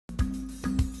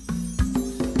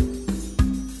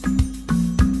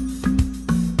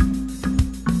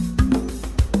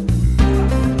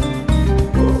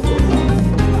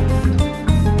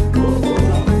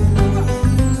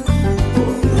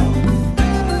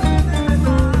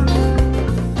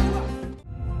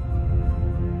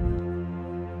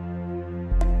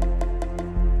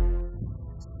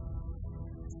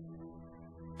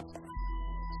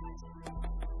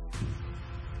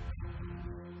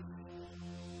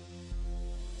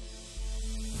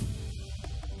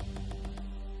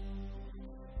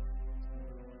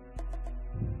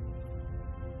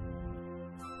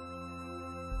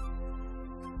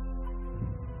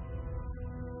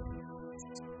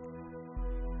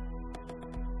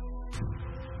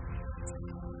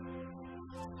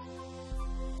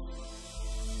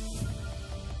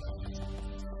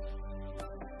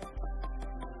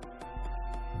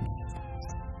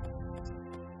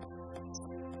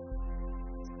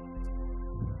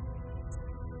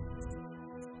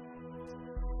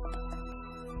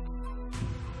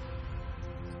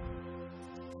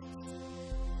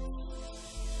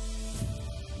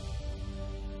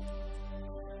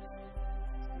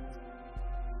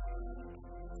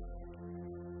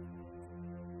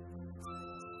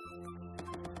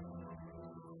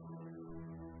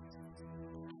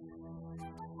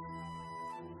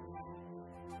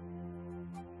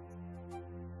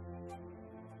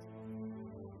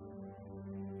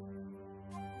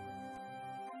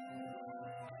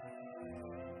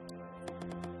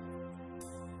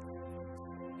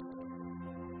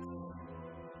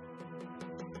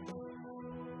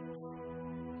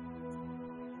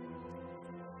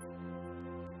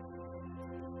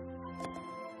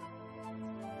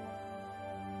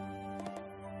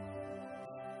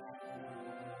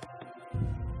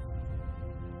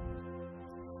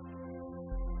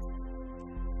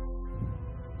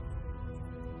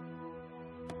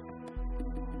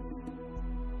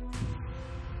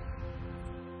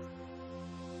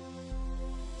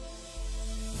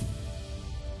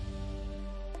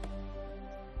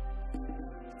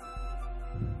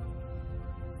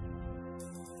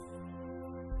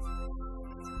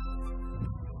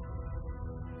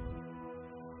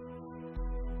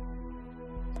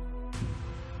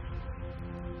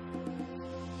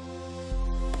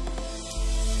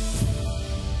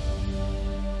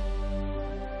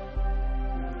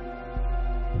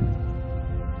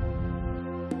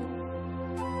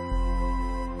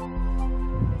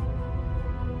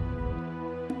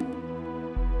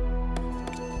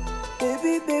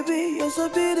baby, baby, you're so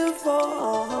beautiful.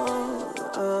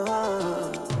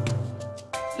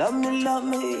 Love me, love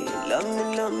me, love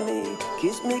me, love me.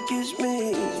 Kiss me, kiss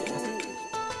me.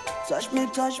 Touch me,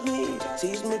 touch me.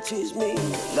 Tease me, tease me.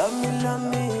 Love me, love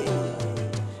me.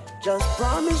 Just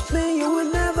promise me you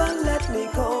will never let me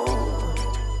go.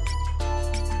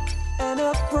 And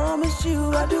I promise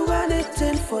you I'll do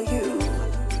anything for you.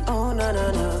 Oh, na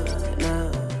na na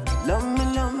na. Love me,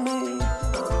 love me.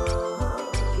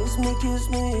 Kiss me, kiss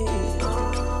me.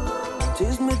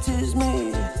 Tease me, tease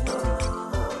me.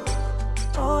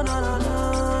 Oh, na na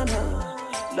na na.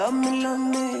 Love me, love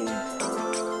me.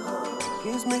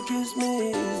 Kiss me, kiss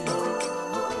me.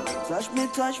 Touch me,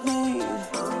 touch me.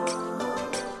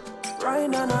 Right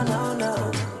now, now, now,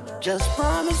 now. Just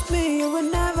promise me you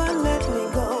will never let me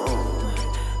go.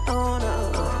 Oh no.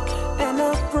 And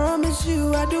I promise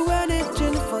you I'll do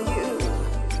anything for you.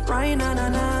 Right now, now,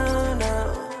 now,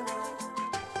 now.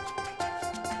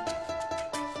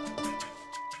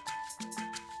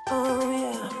 Oh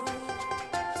yeah.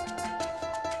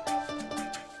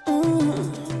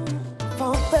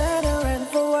 For better and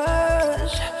for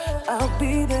worse, I'll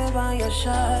be there by your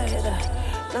side.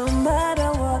 No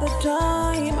matter what the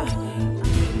time.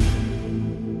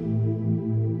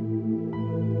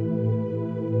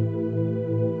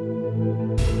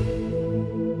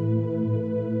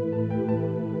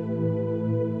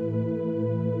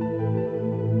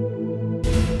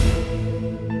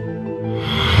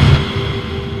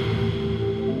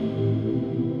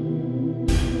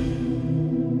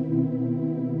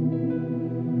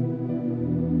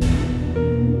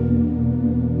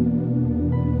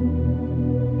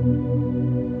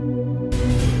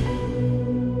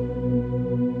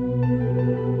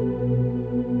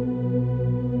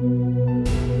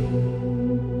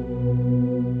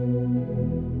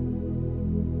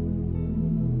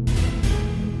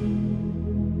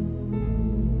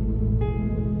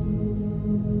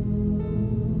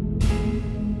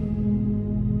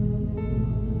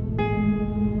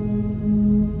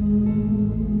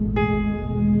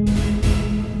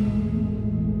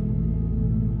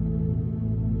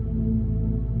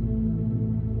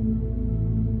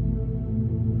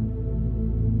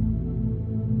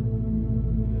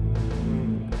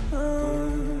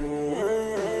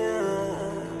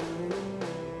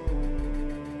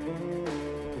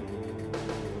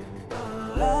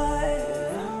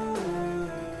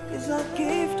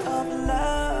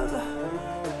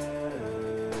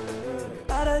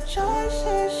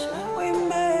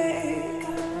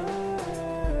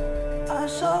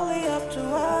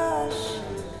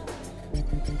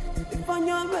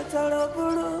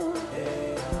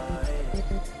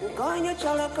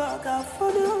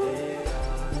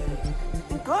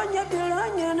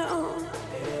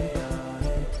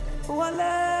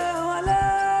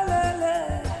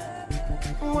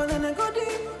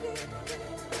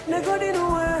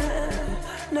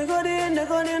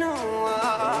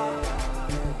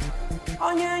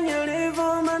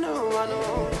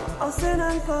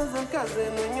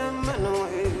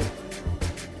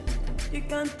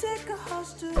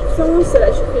 Someone said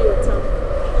I should fill your tank.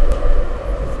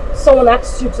 Someone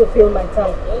asked you to fill my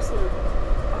tank? Yes, ma'am.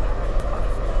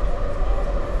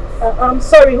 I'm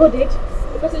sorry, who did?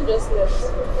 The person just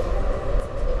left.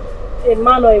 A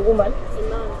man or a woman? A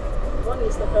man. One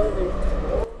is the Frederick.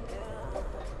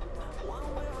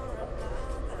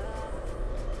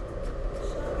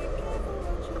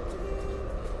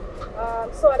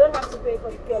 So I don't have to pay for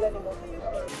the fuel anymore.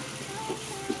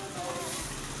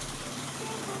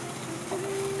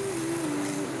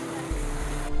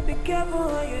 Be careful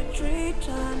how you treat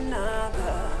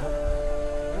another.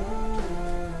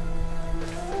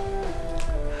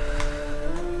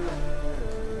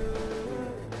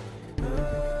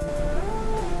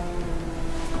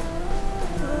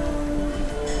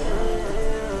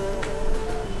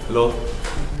 Hello?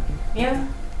 Yeah.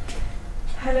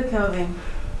 Hello, Kelvin.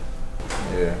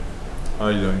 Yeah. How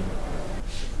are you doing?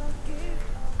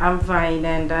 I'm fine,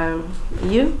 and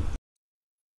you?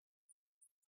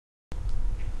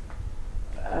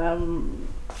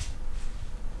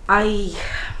 I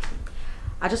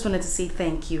just wanted to say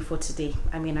thank you for today.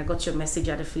 I mean, I got your message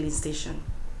at the filling station.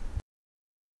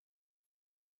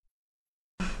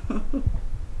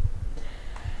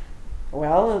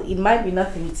 Well, it might be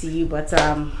nothing to you, but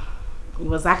it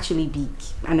was actually big,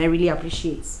 and I really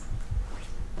appreciate it.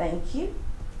 Thank you.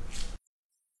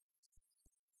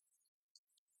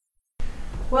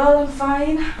 Well, I'm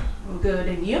fine. I'm good,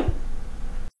 and you?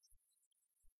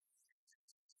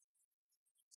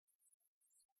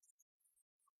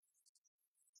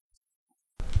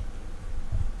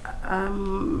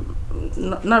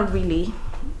 Not really.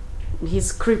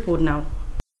 He's crippled now.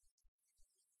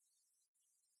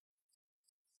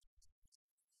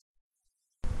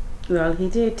 Well, he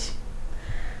did.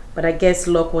 But I guess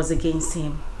luck was against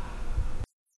him.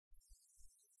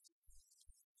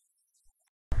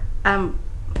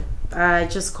 I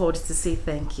just called to say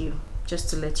thank you. Just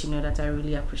to let you know that I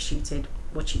really appreciated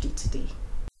what you did today.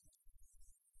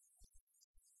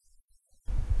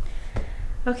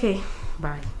 Okay,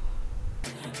 bye.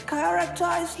 Character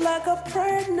is like a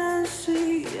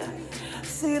pregnancy.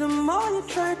 See, the more you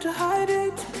try to hide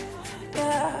it,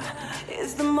 yeah,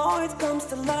 it's the more it comes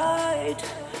to light,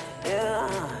 yeah,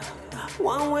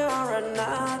 one way or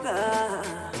another.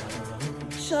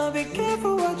 So be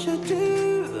careful what you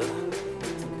do.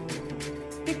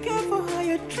 Be careful how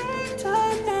you treat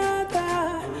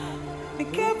another. Be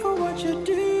careful what you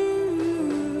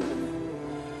do.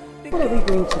 What are we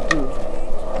going to do?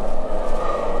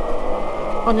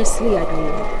 Honestly, I don't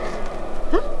know.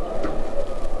 Huh?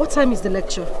 What time is the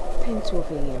lecture?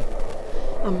 10-12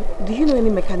 a.m. Do you know any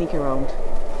mechanic around?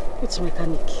 Which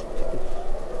mechanic?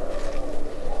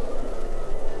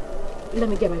 Let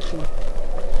me get my phone.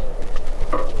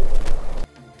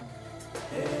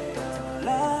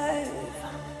 Life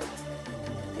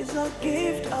is a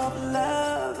gift of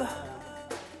love.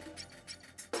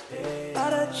 But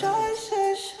the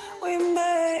choices we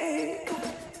make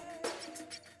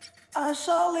are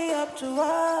solely up to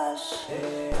us.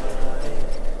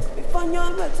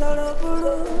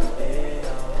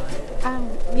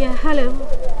 Yeah, hello.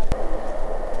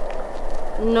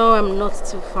 No, I'm not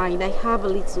too fine. I have a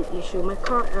little issue. My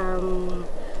car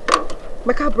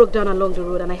broke down along the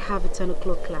road and I have a 10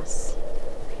 o'clock class.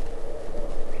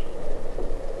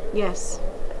 Yes.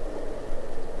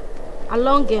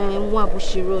 Along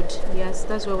Mwabushi Road. Yes,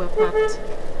 that's where we're parked.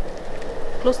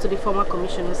 Close to the former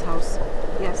commissioner's house.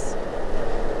 Yes.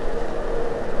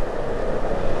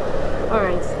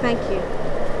 Alright, thank you.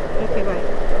 Okay, bye.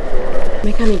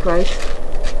 Mechanic, right?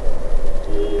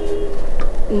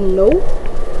 No.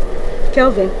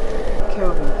 Kelvin.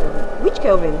 Kelvin. Which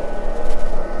Kelvin?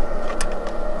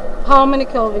 How many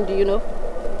Kelvin do you know?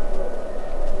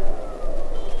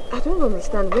 I don't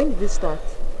understand. When did this start?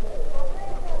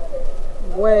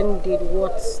 When did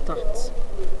what start?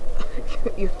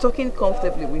 You're talking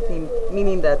comfortably with him,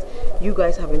 meaning that you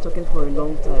guys have been talking for a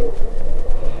long time.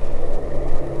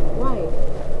 Why?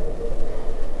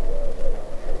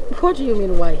 What do you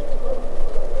mean, why?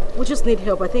 We just need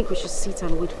help. I think we should sit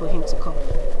and wait for him to come.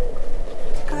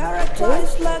 Character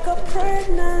is like a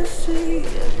pregnancy.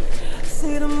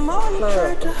 See, the more you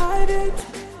try to hide it,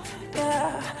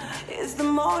 yeah, it's the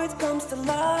more it comes to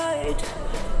light,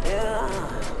 yeah,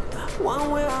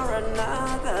 one way or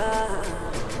another.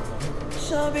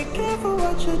 So be careful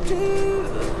what you do.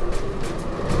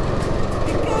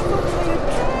 Be careful how you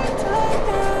treat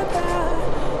another.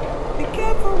 Be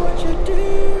careful what you do.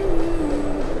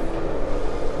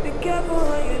 Be careful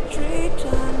how you treat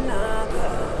another.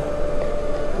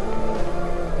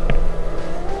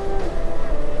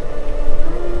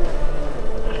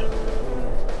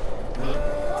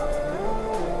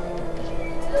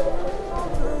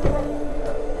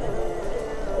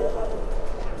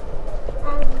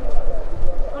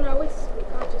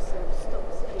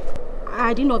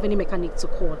 I didn't know of any mechanic to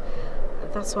call.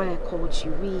 That's why I called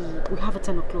you. We have a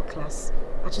 10 o'clock class.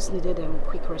 I just needed a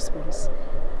quick response.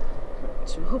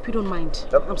 So hope you don't mind.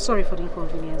 Yep. I'm sorry for the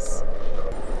inconvenience.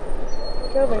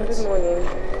 Kelvin, good morning.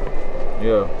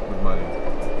 Yeah, good morning.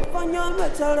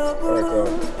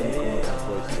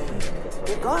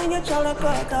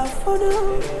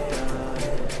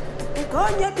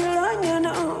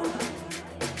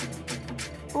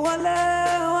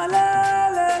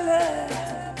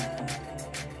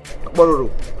 Bororo.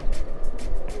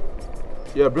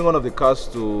 Yeah, bring one of the cars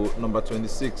to number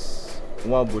 26,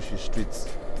 Mwabushi Street.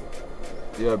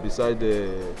 Yeah, beside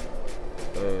the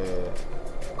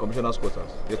commissioner's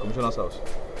quarters. Yeah, commissioner's house.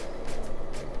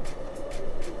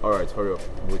 Alright, hurry up.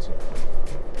 I'm waiting.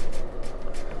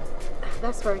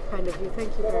 That's very kind of you.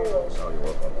 Thank you very much. Oh, you're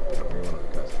welcome. Bring one of the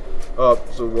cars.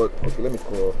 So what? Okay, let me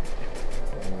call.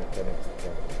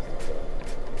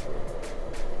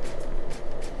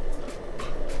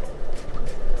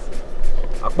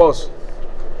 Boss.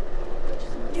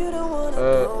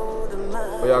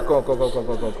 Oh yeah, come. Come,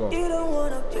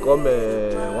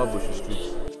 Mwabushi Street.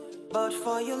 But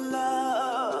for your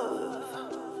love,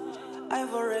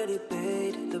 I've already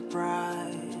paid the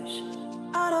price.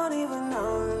 I don't even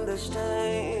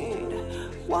understand.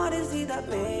 What is it that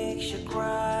makes you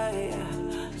cry?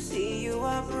 See, you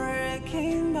are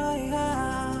breaking my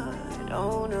heart.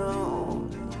 Oh no.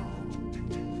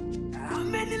 How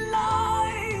many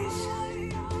lies?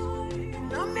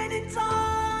 How many times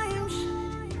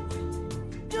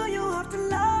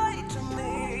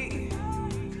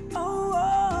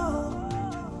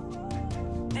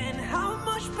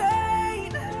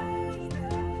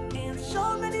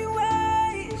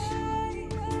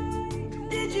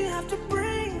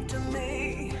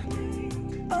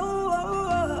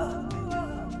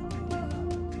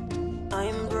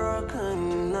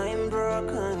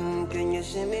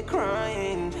me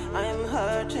crying, I'm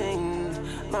hurting,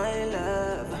 my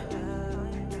love.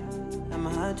 I'm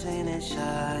hurting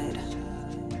inside.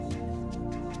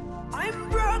 I'm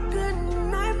broken.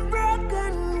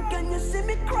 Can you see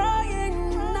me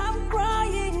crying? I'm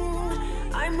crying.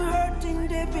 I'm hurting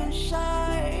deep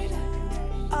inside.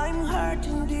 I'm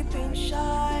hurting deep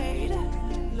inside.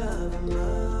 Love,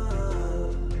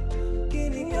 love,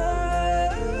 guinea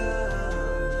girl.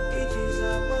 It is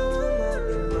a woman,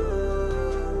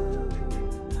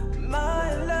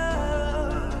 my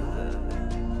love,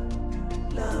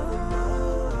 love,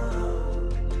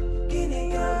 guinea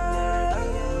girl.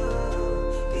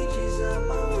 It is a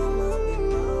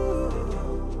woman,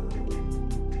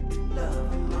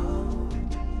 love,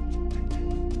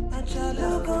 I try to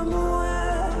come away.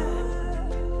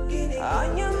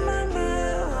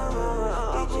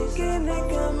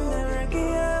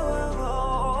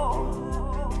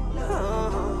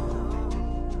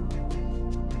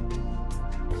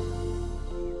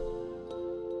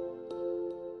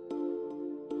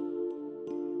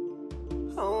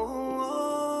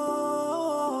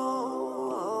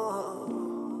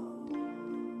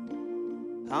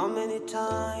 How many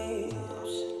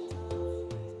times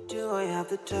do I have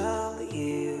to tell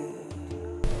you?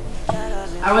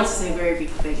 I want to say a very big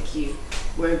thank you.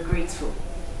 We're grateful.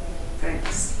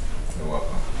 Thanks. You're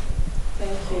welcome.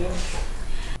 Thank you.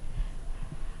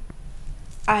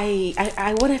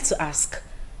 I wanted to ask,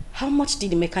 how much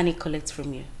did the mechanic collect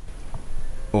from you?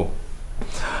 Oh,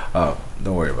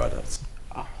 don't worry about that.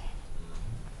 Oh.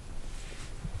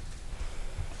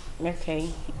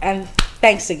 Okay, and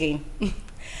thanks again.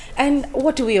 And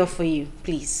what do we offer you,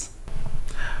 please?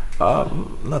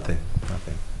 Nothing.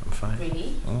 I'm fine.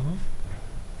 Really? Mm-hmm.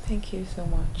 Thank you so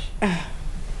much.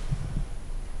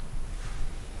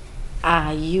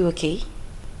 Are you okay?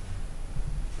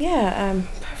 Yeah, I'm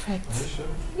perfect. Are you sure?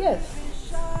 Yes.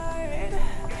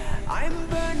 I'm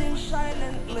burning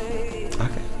silently.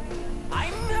 Okay.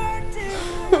 I'm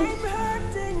hurting.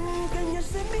 Can you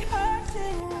see me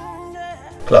hurting?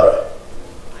 Clara,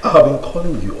 I have been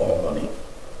calling you all morning.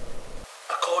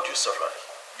 I called you severally.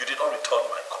 You did not return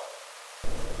my call.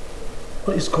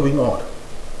 What is going on?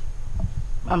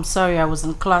 I'm sorry, I was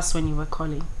in class when you were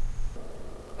calling.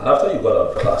 And after you got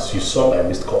out of class, you saw my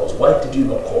missed calls. Why did you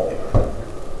not call me?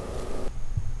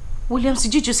 Williams,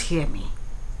 did you just hear me?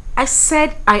 I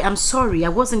said I am sorry, I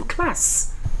was in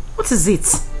class. What is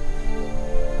it?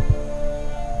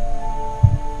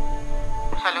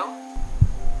 Hello?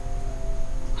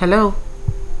 Hello?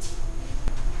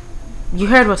 You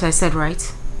heard what I said,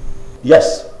 right?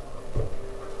 Yes.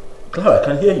 Clara, I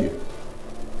can hear you.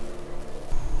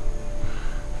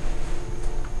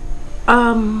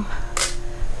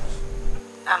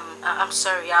 I'm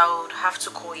sorry, I would have to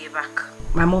call you back.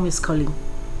 My mom is calling.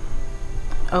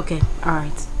 Okay,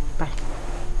 alright, bye.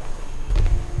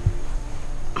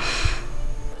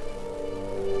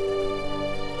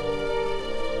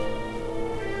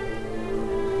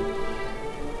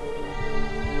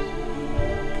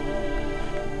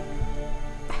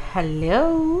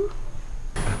 Hello?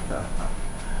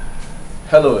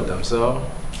 Hello, damsel.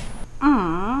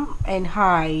 And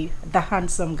hi, the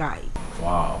handsome guy.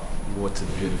 Wow, what a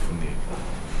beautiful name.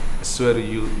 I swear to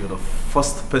you, you're the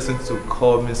first person to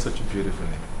call me such a beautiful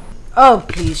name. Oh,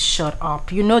 please shut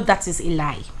up. You know that is a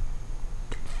lie.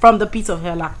 From the pit of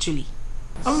hell, actually.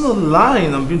 I'm not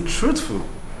lying, I'm being truthful.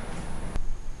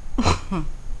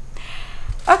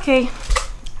 Okay,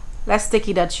 let's take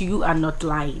it that you are not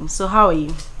lying. So how are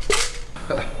you?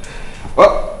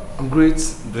 Well, I'm great,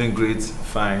 doing great,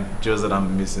 fine. Just that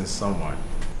I'm missing someone.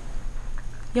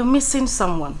 You're missing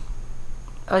someone.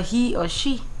 A he or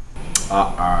she?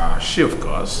 She, of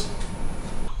course.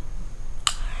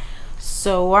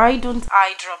 So why don't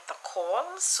I drop the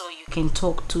call so you can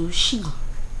talk to she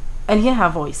and hear her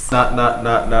voice? No,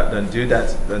 don't do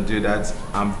that. Don't do that.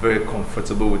 I'm very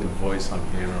comfortable with the voice I'm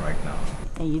hearing right now.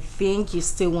 And you think you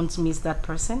still want to miss that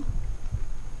person?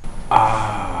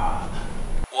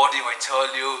 What if I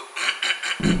tell you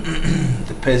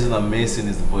the person I'm missing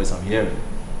is the voice I'm hearing?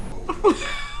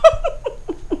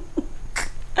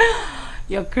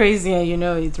 You're crazy and you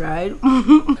know it, right?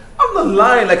 I'm not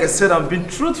lying, like I said, I'm being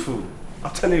truthful.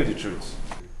 I'm telling you the truth.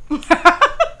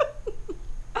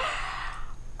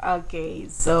 Okay,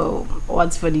 so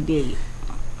what's for the day?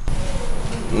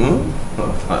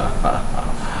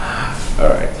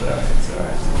 Alright.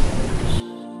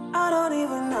 I don't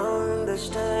even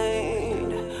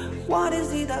understand. What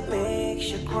is it that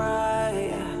makes you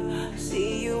cry?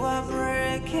 See, you are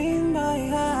breaking my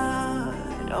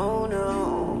heart. Oh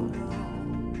no.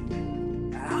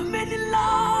 How many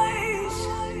lies?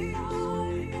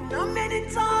 How many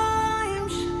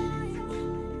times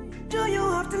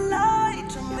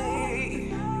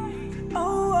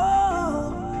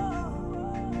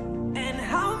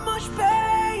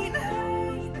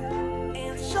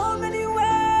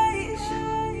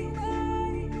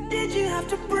have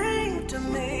to bring to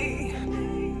me.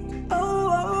 Oh,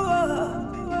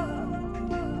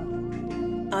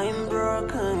 I'm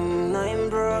broken.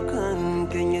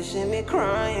 Can you see me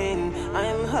crying?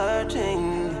 I'm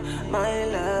hurting, my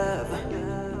love.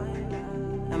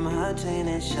 I'm hurting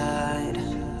inside.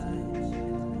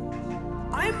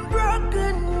 I'm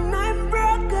broken.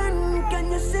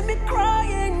 Can you see me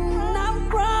crying? I'm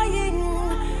crying.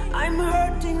 I'm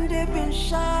hurting deep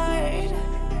inside.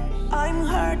 I'm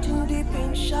hurting deep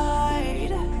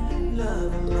inside.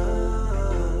 Love,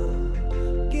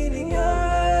 giving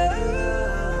up.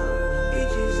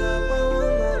 It is up,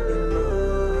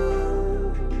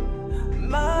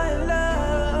 my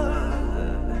love.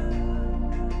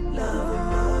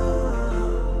 Love,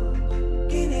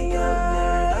 giving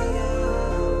up.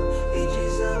 It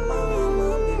is up,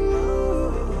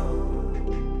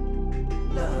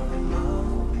 love,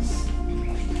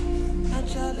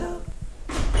 love.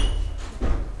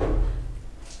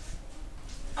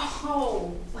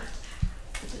 Oh,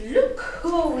 look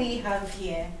who we have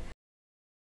here.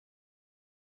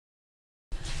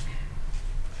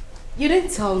 You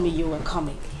didn't tell me you were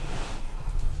coming.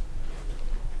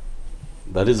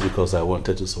 That is because I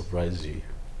wanted to surprise you.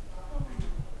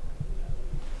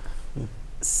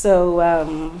 So,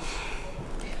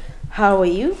 how are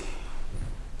you?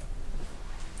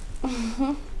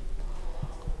 I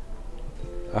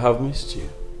have missed you.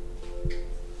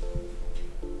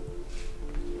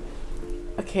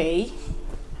 Okay.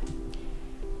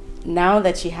 Now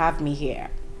that you have me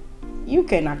here, you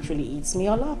can actually eat me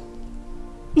all up.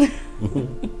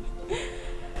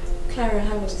 Clara,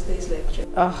 how was today's lecture?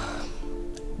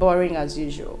 Boring as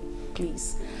usual.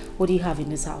 Please, what do you have in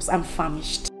this house? I'm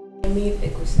famished. I made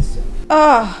ecosystem.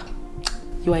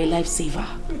 You are a lifesaver.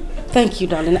 Thank you,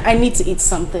 darling. I need to eat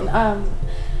something. I'll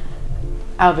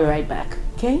be right back,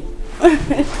 okay?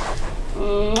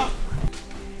 Woo!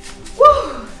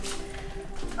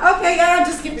 Okay, I'll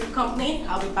just keep you company.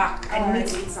 I'll be back. I need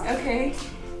to eat something. Okay.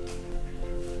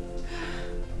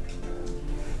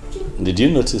 Did you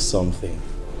notice something?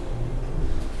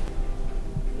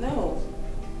 No.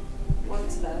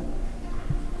 What's that?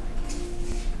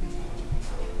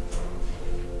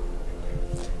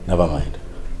 Never mind.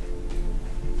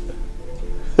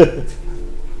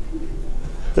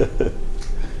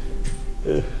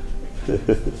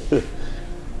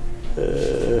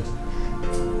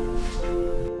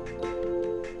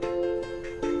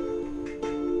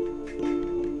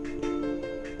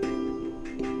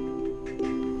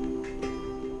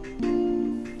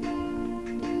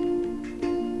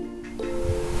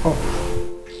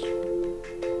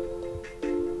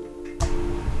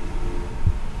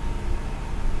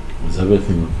 Is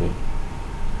everything okay?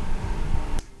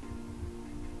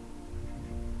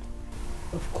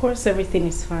 Of course, everything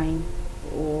is fine.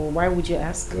 Why would you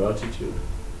ask? Your attitude.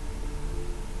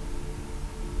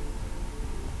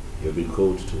 You've been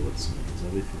cold towards me. Is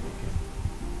everything okay?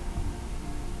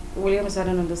 Williams, I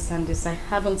don't understand this. I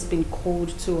haven't been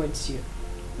cold towards you.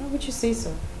 Why would you say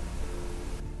so?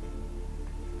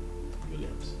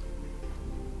 Williams.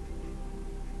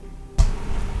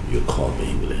 You call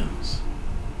me Williams.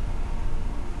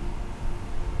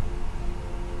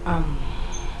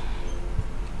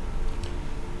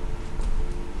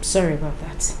 Sorry about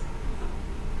that.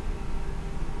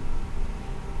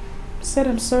 I said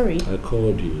I'm sorry. I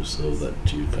called you so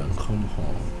that you can come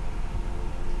home,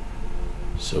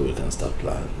 so we can start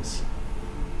plans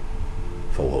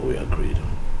for what we agreed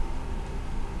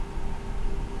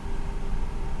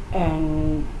on.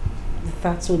 And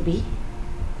that would be?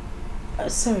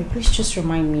 Sorry, please just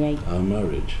remind me. Our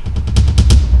marriage.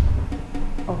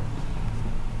 Oh.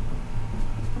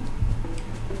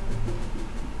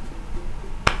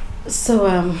 So,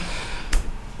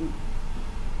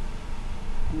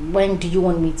 when do you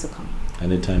want me to come?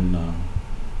 Anytime now.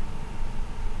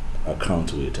 I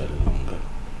can't wait any longer.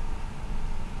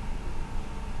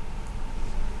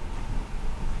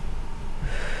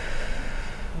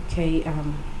 Okay,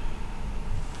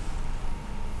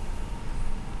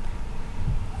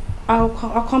 I'll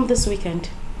come this weekend.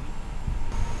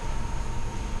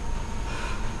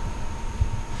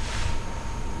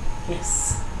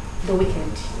 Yes, the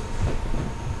weekend.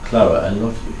 Clara, I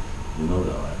love you. You know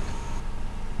that, right?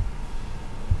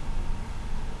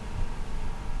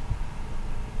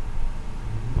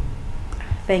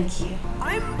 Thank you.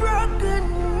 I'm broken.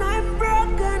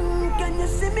 Can you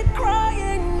see me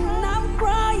crying? I'm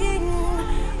crying.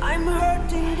 I'm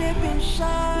hurting deep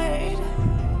inside.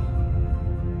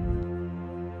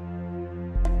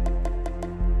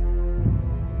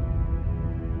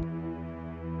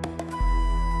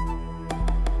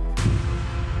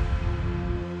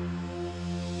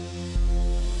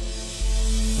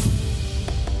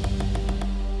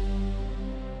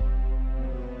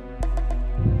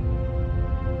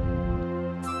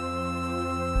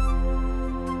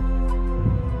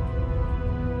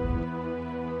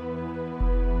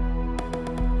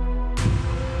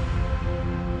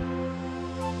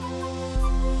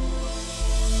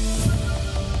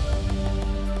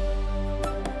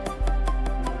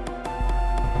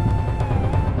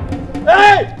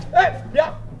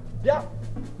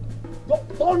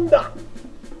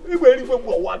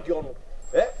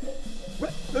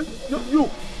 You.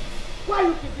 Why are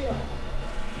you kissing her?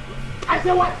 I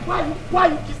said, why are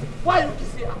you kissing? Why are you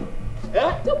kissing her?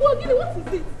 What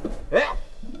is it?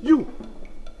 You.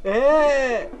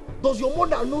 Does your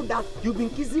mother know that you've been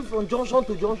kissing from junction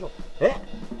to junction?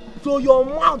 So your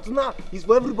mouth now is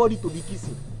for everybody to be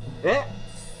kissing.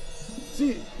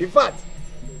 See, in fact,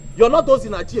 you're not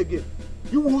Osinachi again.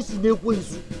 You will see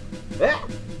Nekwensu. Baby,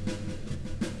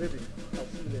 I'll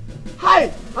see you later.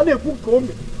 Hi! And they cook home.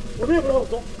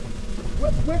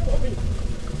 Wait for me.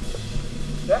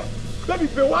 Baby,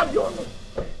 be one you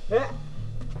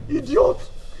Idiot!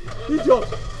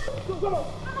 Come on.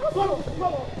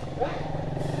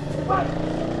 In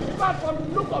fact, from the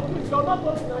look of this, you're not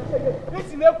Osinachi again. This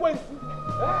is Nekwensu.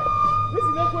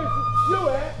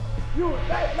 You,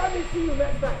 let me see you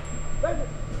next time.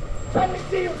 Let me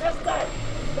see you next time.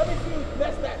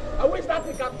 I wish that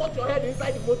thing can touch your head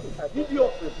inside the motor.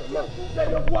 Idiot.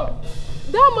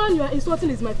 That man you are insulting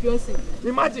is my fiancé.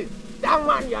 Imagine, that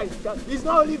man you are insulting. He's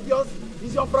not only fiancé,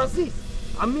 he's your Francis.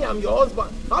 And me, I'm your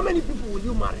husband. How many people will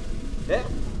you marry?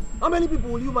 How many people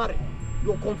will you marry?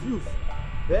 You're confused.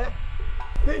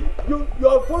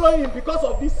 You're following him because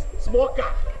of this small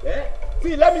car.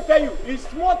 See, let me tell you, it's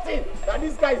small thing that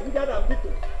this guy is bigger than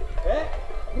Beetle.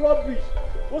 Rubbish.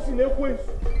 What's in Nekwensu?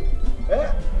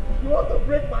 You want to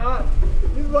break my heart?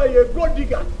 This is why you're a gold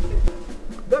digger.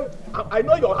 Then I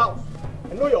know your house.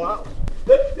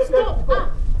 Stop.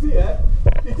 See,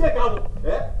 you take out.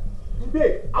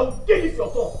 Today, I will kill this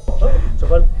your son. So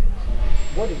what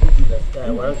did you do that I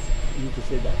want you to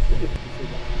say that?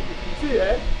 See,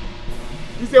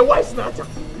 he's a white snatcher.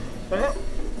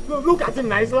 Look at him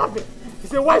now, he's laughing.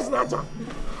 He's a white snatcher.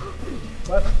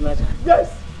 What snatcher?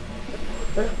 Yes.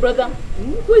 Brother,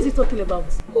 who is he talking about?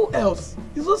 Who else?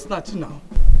 He's not snatching now.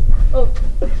 Oh,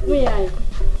 me I.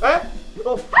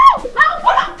 No. Fire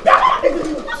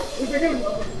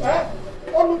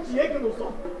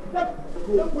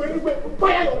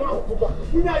your mouth.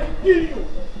 We need to kill you.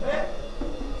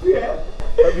 See,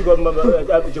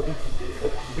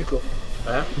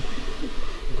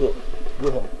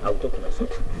 Go home. I will talk to myself.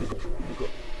 Go.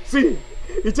 See,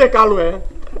 you take Alu,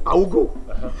 I will go.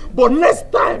 But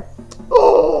next time,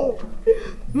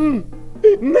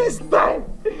 next time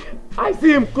I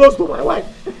see him close to my wife,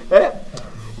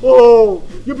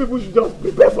 you people should just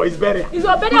prepare for his burial. Is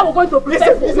your burial we're going to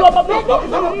prepare for?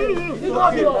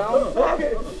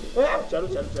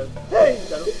 Hey.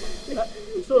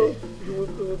 So you will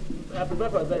prepare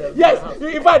for that? Yes.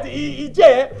 In fact,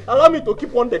 allow me to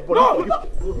keep one dead body for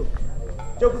you.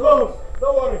 Just go home.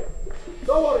 Don't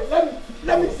worry.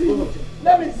 Let me see you.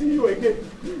 Let me see you again.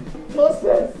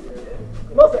 Nonsense.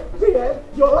 See,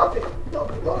 you're laughing. You're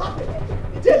laughing.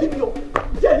 Leave me alone.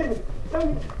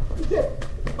 Leave me.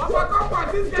 Papa, come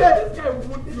back. This guy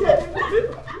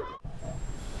will.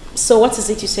 So what is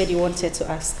it you said you wanted to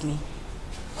ask me?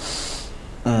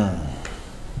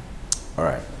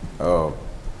 Alright.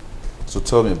 So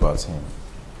tell me about him.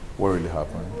 What really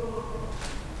happened?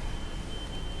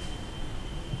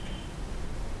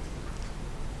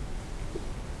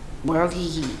 Well,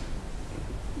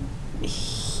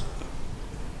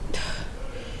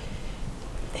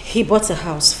 he bought a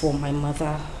house for my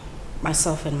mother,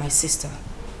 myself, and my sister.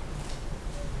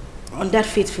 On that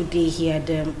fateful day, he had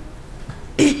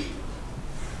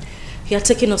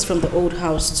taken us from the old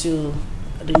house to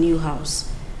the new house,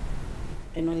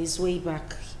 and on his way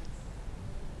back,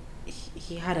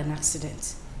 he had an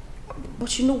accident.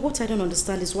 But you know what I don't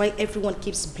understand is why everyone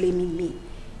keeps blaming me,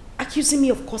 accusing me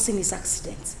of causing his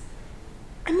accident.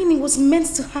 I mean, it was meant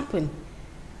to happen.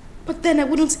 But then I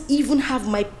wouldn't even have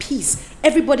my peace.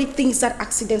 Everybody thinks that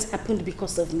accident happened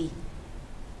because of me.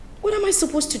 What am I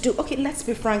supposed to do? Okay, let's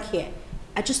be frank here.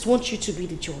 I just want you to be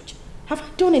the judge. Have I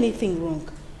done anything wrong?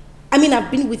 I mean, I've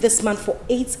been with this man for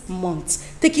 8 months,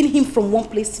 taking him from one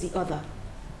place to the other.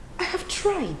 I have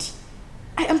tried.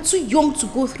 I am too young to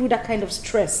go through that kind of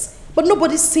stress, but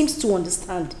nobody seems to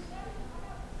understand.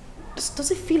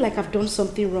 Does it feel like I've done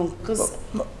something wrong? Because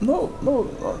No,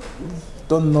 you've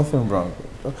done nothing wrong.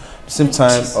 At the same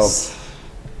time,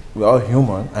 we're all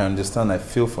human. I understand. I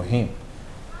feel for him.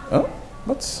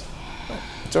 But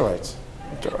it's all right.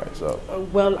 It's all right. So.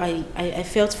 Well, I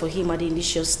felt for him at the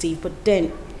initial stage, but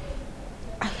then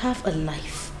I have a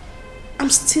life. I'm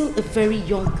still a very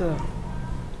young girl.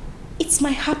 It's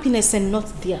my happiness and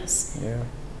not theirs. Yeah.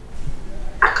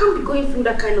 I can't be going through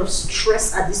that kind of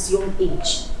stress at this young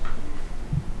age.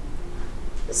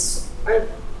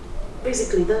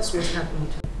 Basically, that's what happened.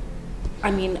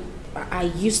 I mean, I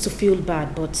used to feel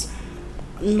bad, but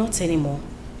not anymore.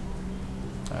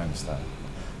 I understand.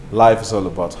 Life is all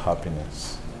about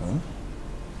happiness.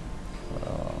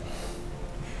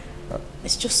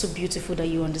 It's just so beautiful that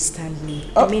you understand me.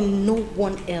 I mean, no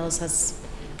one else has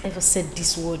ever said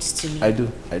these words to me. I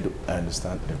do. I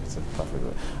understand everything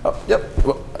perfectly. Yep.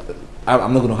 Well,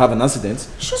 I'm not going to have an accident.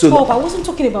 Shut up. I wasn't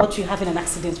talking about you having an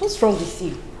accident. What's wrong with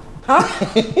you? Huh?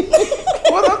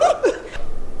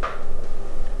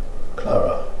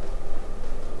 Clara,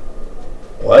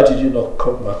 why did you not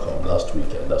come back home last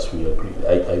weekend as we agreed?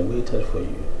 I waited for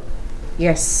you.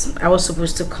 Yes, I was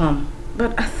supposed to come.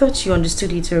 But I thought you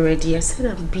understood it already. I said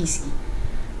I'm busy.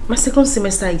 My second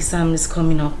semester exam is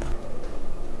coming up.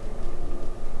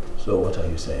 So what are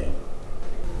you saying?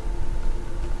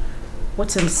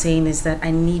 What I'm saying is that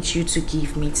I need you to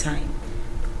give me time.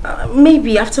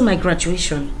 Maybe after my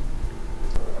graduation.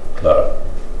 Clara,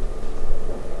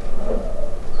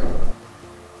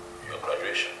 your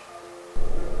graduation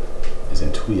is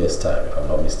in 2 years' time, if I'm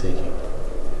not mistaken.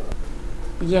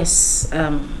 Yes, 2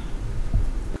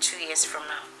 years from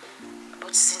now.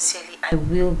 But sincerely, I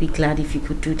will be glad if you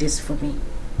could do this for me.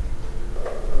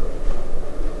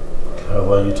 Clara,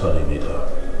 why are you turning me down?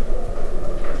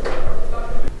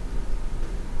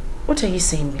 What are you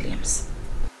saying, Williams?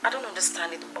 I don't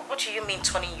understand it. What do you mean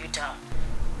turning you down?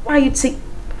 Why are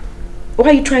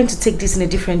you trying to take this in a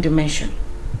different dimension?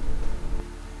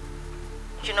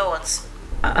 You know what?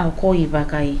 I'll call you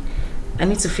back. I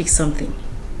need to fix something.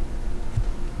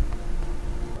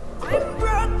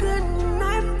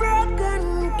 I'm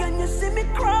broken, can you see me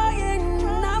crying?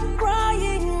 I'm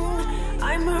crying,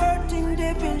 I'm hurting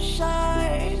deep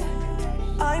inside.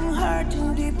 I'm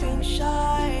hurting deep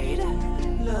inside.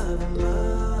 Love,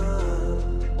 love,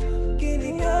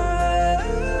 getting up.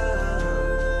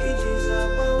 It is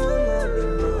up,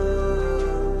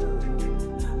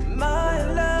 my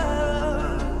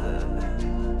love,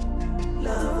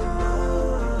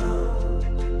 love,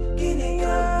 getting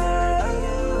up.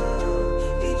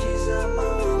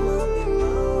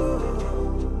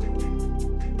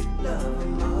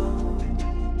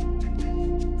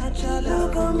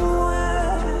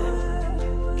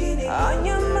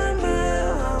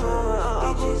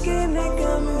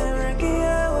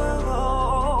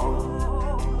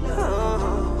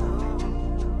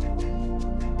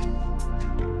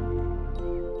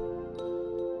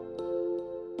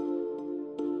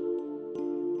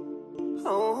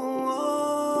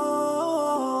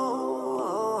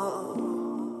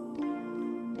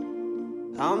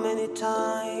 How many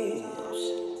times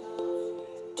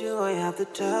do I have to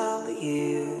tell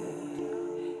you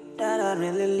that I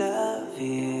really love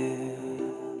you?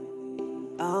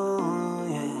 Oh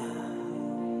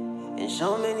yeah. In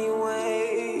so many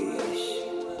ways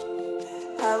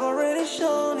I've already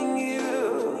shown you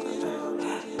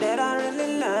that I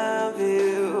really love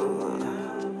you.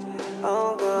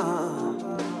 Oh God,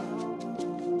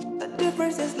 the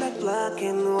difference is like black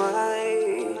and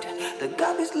white. The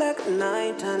gap is like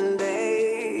night and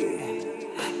day.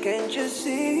 Can't you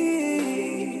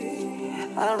see?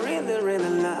 I really, really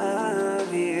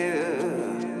love you.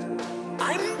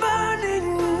 I'm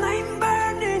burning,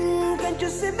 can't you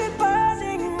see me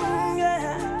burning?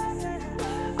 Yeah.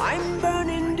 I'm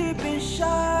burning deep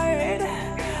inside.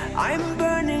 I'm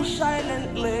burning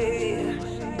silently.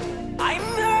 I'm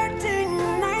hurting,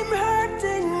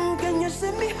 can you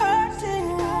see me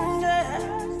hurting? Yeah.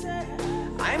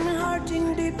 I'm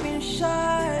hurting deep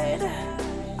inside.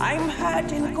 I'm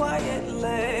hurting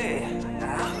quietly.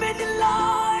 How many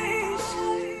lies,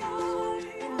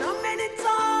 how many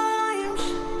times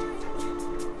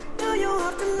do you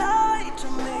have to lie to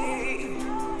me?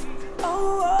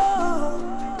 Oh,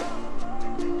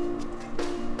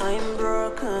 I'm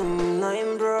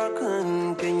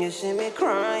broken, can you see me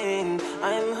crying?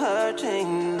 I'm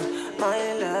hurting,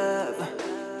 my love,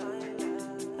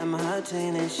 I'm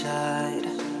hurting inside.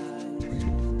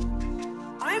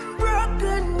 I'm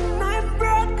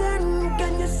broken,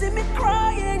 can you see me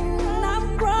crying?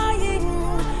 I'm crying,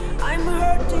 I'm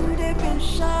hurting deep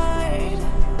inside.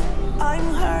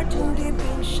 I'm hurting deep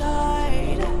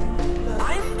inside.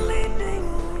 I'm bleeding.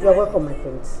 You're welcome, my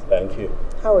friends. Thank you.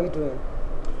 How are you doing?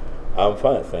 I'm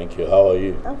fine, thank you. How are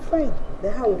you? I'm fine.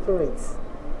 Then how are your parents?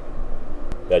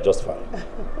 They're just fine.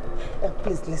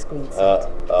 Please, let's go inside.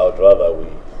 I would rather we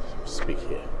speak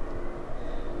here.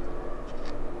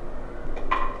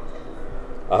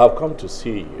 I have come to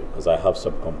see you because I have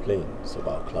some complaints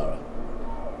about Clara.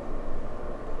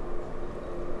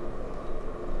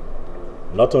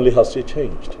 Not only has she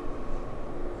changed,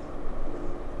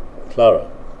 Clara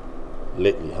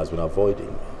lately has been avoiding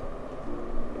me.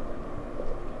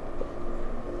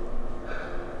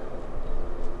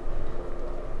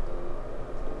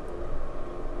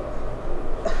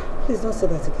 Please don't say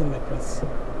that again, my prince.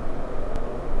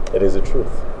 It is the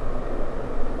truth.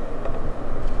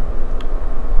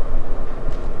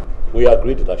 We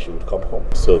agreed that she would come home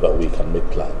so that we can make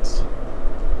plans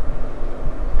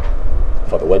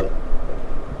for the wedding.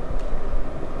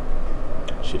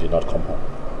 She did not come home.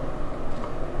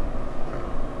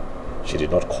 She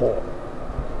did not call.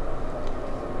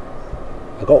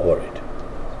 I got worried.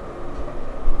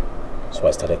 So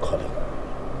I started calling.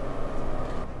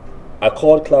 I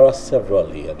called Clara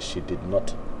severally and she did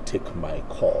not take my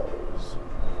calls.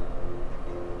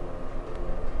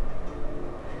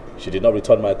 She did not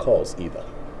return my calls either.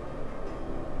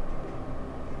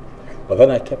 But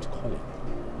then I kept calling.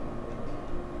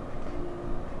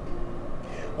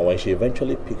 And when she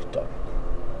eventually picked up,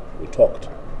 we talked.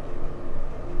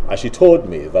 And she told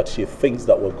me that she thinks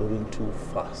that we're going too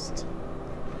fast.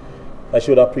 That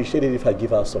she would appreciate it if I give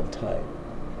her some time.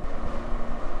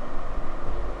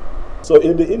 So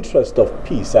in the interest of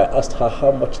peace, I asked her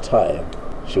how much time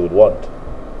she would want.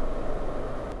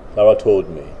 Clara told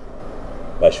me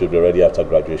that she would be ready after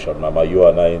graduation. Mama, you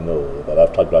and I know that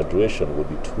after graduation would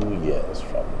be 2 years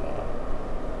from now.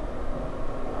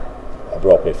 I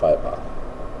brought me fiber.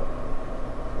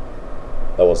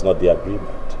 That was not the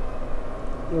agreement.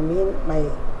 You mean my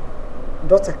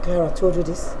daughter Clara told you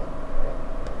this?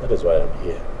 That is why I'm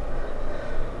here.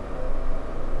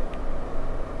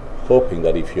 Hoping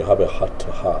that if you have a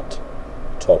heart-to-heart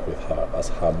talk with her as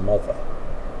her mother,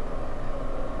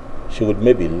 she would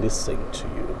maybe listen to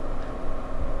you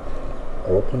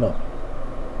or open up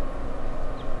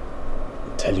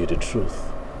and tell you the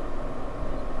truth.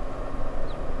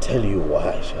 Tell you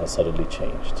why she has suddenly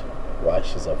changed, why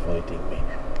she's avoiding me,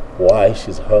 why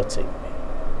she's hurting me.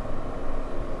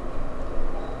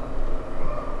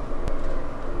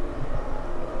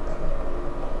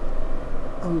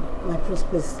 My prince,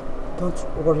 please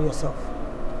don't worry yourself.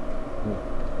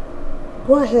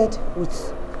 Go ahead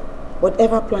with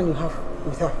whatever plan you have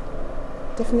with her.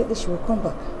 Definitely she will come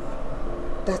back.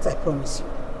 That I promise you.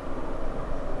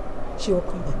 She will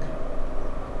come back.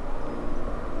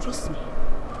 Trust me.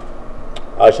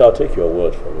 I shall take your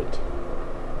word for it.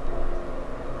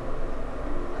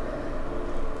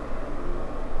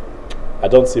 I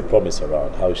don't see Promise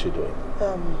around. How is she doing?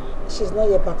 She's not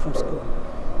yet back from school.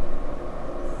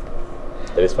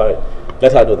 It is fine.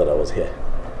 Let her know that I was here.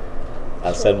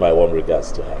 And send my warm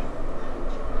regards to her.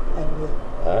 I will.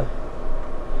 Huh?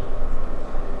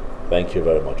 Thank you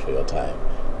very much for your time.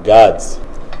 Guards.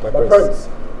 My prince.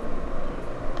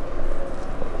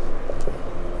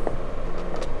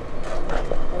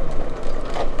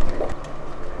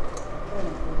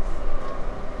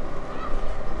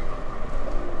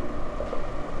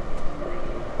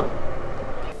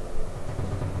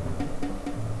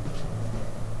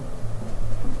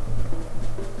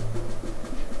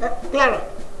 Clara.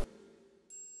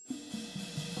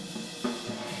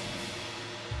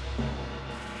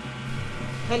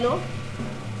 Hello?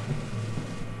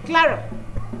 Clara.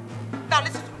 Now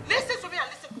listen to me. Listen to me and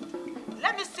listen.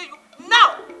 Let me see you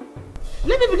now.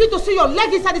 Let me begin to see your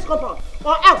leg inside this compound.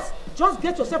 Or else, just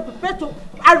get yourself prepared to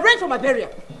arrange for my burial.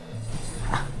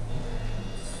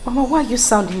 Mama, why are you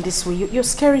sounding this way? You're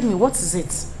scaring me. What is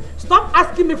it? Stop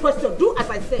asking me questions. Do as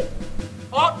I say.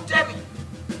 Or dare me.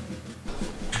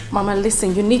 Mama,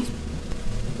 listen, you need...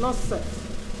 Nonsense.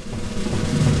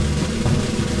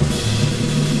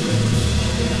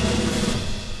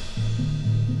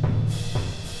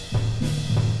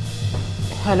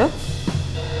 Hello?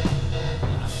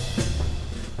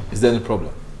 Is there any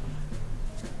problem?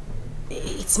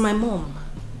 It's my mom.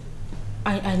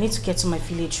 I need to get to my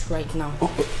village right now.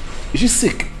 Oh, is she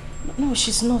sick? No,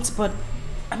 she's not, but...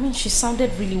 I mean, she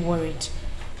sounded really worried.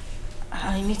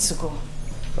 I need to go.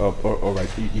 All right.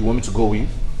 You want me to go with you?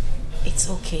 It's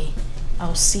okay.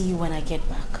 I'll see you when I get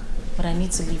back. But I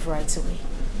need to leave right away.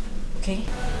 Okay?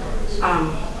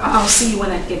 I'll see you when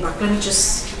I get back. Let me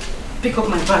just pick up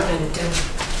my bag and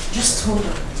just hold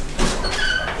on.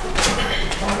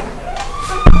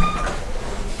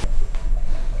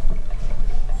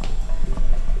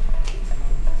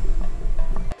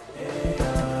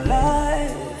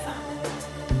 Life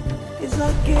is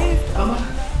a gift. Mama,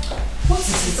 what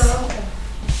is it?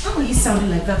 How are you sounding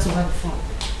like that over the phone?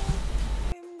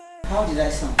 How did I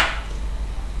sound?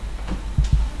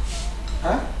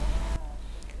 Huh?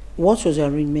 What was your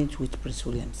arrangement with Prince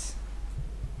Williams?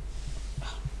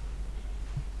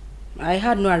 I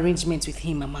had no arrangement with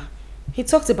him, Mama. He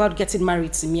talked about getting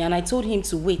married to me and I told him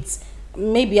to wait,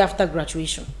 maybe after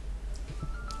graduation.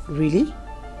 Really?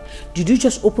 Did you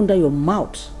just open down your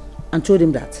mouth and told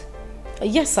him that?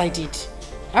 Yes, I did.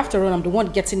 After all, I'm the one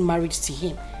getting married to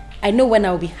him. I know when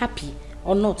I'll be happy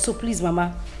or not. So please,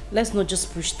 Mama, let's not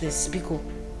just push this. Biko.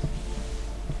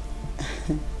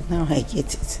 Now I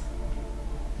get it.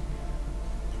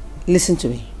 Listen to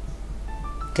me,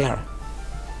 Clara.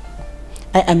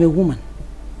 I am a woman.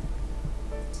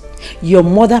 Your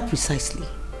mother precisely.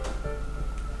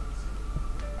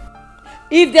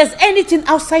 If there's anything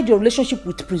outside your relationship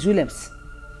with Prince Williams,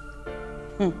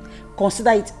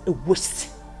 consider it a waste.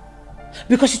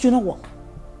 Because it will not work.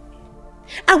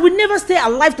 I will never stay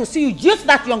alive to see you just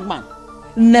that young man.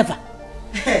 Never.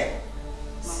 Hey,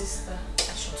 sister,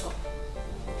 shut up.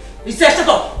 You said shut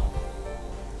up!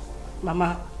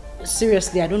 Mama,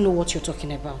 seriously, I don't know what you're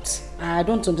talking about. I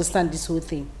don't understand this whole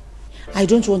thing. I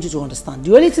don't want you to understand.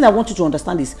 The only thing I want you to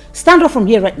understand is stand up from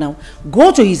here right now,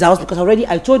 go to his house because already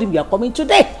I told him you are coming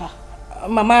today.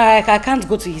 Mama, I can't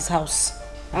go to his house.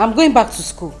 I'm going back to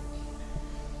school.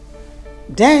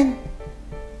 Then,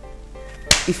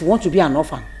 if you want to be an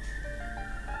orphan,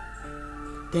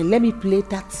 then let me play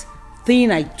that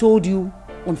thing I told you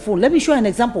on phone. Let me show you an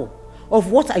example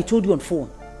of what I told you on phone.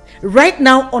 Right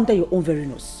now, under your own very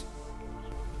nose.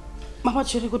 Mama,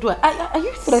 are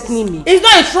you threatening me? It's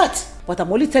not a threat. But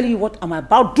I'm only telling you what I'm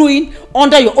about doing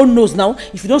under your own nose now.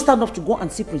 If you don't stand up to go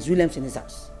and see Prince Williams in his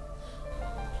house.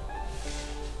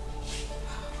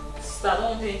 Sister,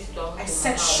 don't do it. I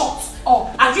said shut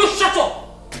up. And you shut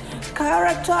up.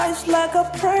 Character is like a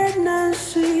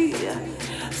pregnancy.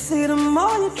 See, the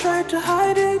more you try to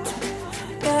hide it,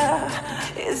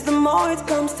 yeah, it's the more it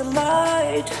comes to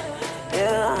light.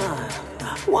 Yeah,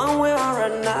 one way or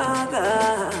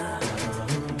another.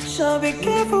 So be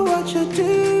careful what you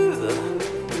do.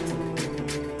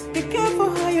 Be careful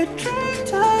how you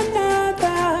treat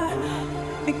another.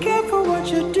 Be careful what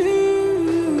you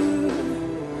do.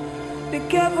 Be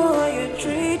careful how you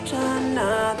treat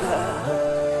another.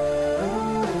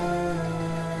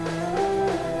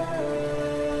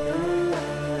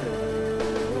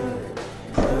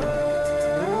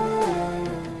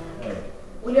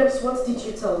 Williams, what did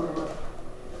you tell my mother?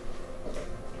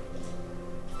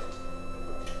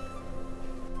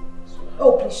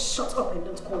 Oh, please shut up and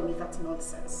don't call me that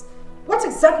nonsense. What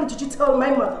exactly did you tell my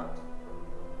mother?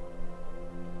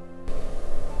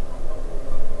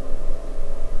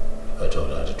 I told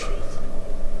her the truth.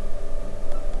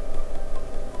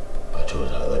 I told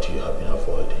her that you have been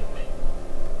avoiding me.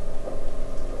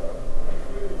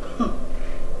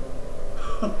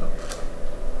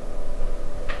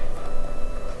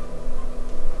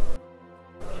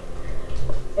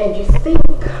 And you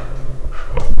think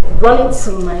running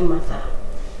to my mother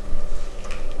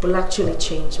will actually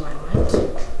change my mind?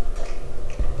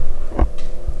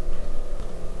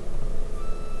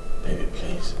 Baby,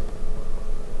 please.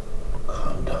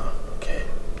 Calm down, okay?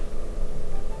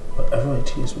 Whatever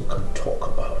it is, we can talk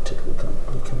about it.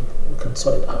 We can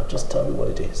sort it out. Just tell me what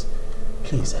it is.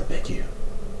 Please, I beg you.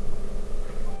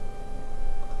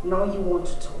 Now you want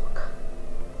to talk.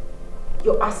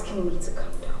 You're asking me to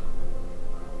calm down.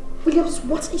 Williams,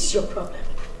 what is your problem?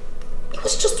 It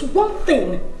was just one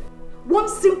thing. One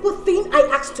simple thing I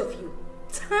asked of you.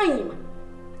 Time.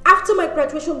 After my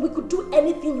graduation, we could do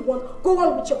anything you want. Go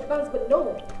on with your plans, but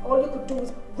no. All you could do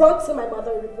is run to my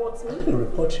mother and report me. I didn't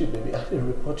report you, baby. I didn't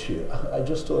report you. I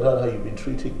just told her how you've been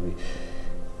treating me.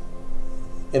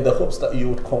 In the hopes that you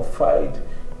would confide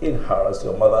in her as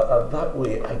your mother, and that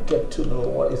way I get to know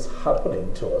what is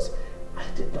happening to us. I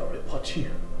did not report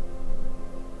you.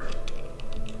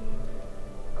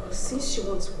 Since you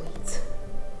want to wait,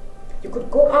 you could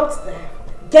go out there,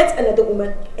 get another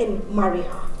woman and marry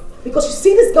her. Because you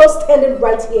see this girl standing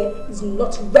right here is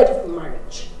not ready for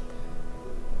marriage.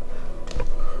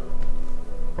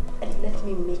 And let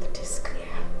me make this clear.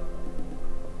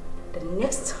 The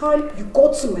next time you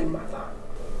go to my mother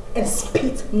and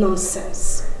spit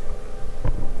nonsense,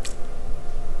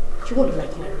 you won't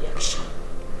like my reaction.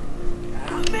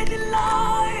 How many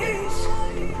lies?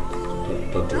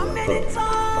 How many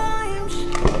times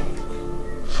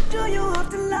do you have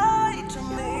to lie to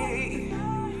me?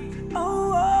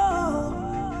 Oh,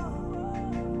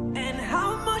 and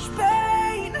how much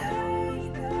pain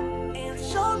in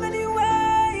so many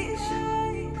ways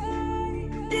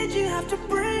did you have to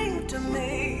bring to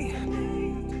me?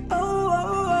 Oh,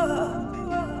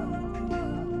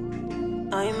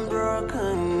 I'm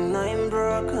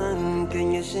broken,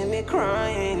 can you see me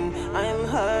crying? I'm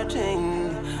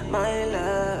hurting, my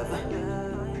love,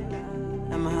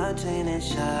 I'm hurting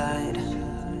inside.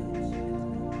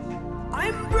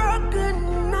 I'm broken,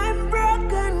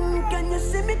 can you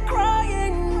see me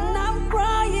crying? I'm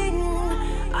crying,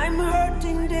 I'm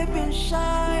hurting deep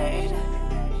inside.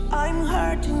 I'm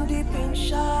hurting deep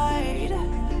inside.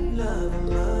 Love,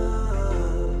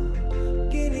 love,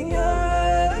 giving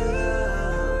up.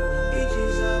 It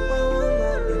is up, I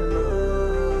want more.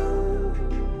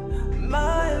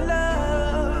 My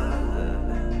love,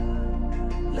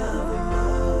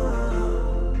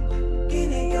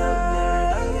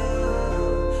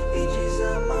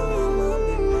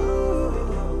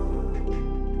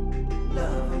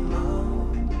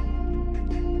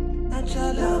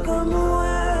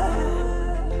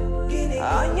 So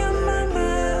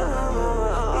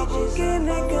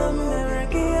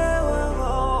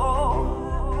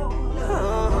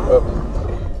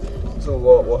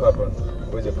what happened?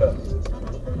 Where's your car?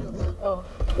 Oh.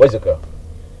 Where's your car?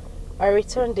 I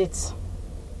returned it.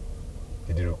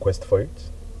 Did you request for it?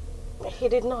 He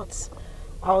did not.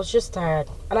 I was just tired,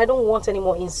 and I don't want any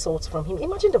more insults from him.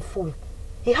 Imagine the fool.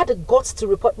 He had the guts to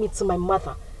report me to my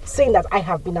mother, saying that I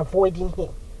have been avoiding him.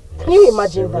 Can you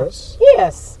imagine that?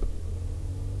 Yes.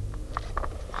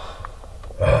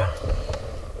 Let's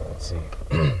see.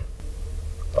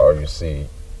 Or you see,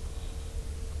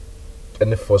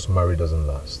 any first marriage doesn't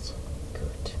last.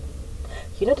 Good.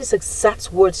 You know these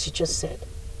exact words you just said?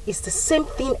 It's the same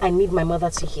thing I need my mother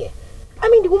to hear. I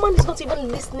mean, the woman is not even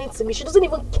listening to me. She doesn't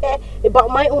even care about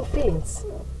my own feelings.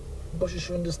 But she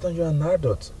should understand you're an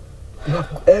adult. You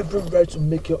have every right to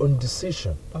make your own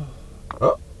decision.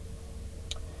 Huh?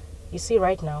 You see,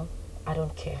 right now, I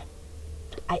don't care.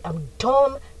 I am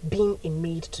done being a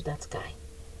maid to that guy.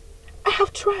 I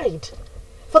have tried.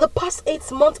 For the past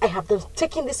 8 months, I have been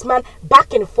taking this man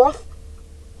back and forth.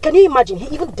 Can you imagine? He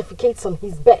even defecates on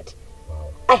his bed.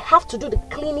 Wow. I have to do the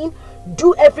cleaning,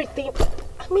 do everything.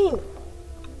 I mean,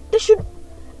 they should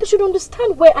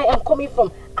understand where I am coming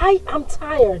from. I am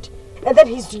tired. And then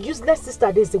his useless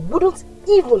sister Daisy wouldn't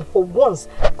even for once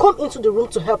come into the room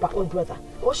to help her own brother.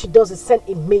 All she does is send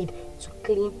a maid to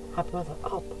clean her brother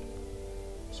up.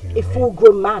 So a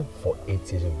full-grown man. For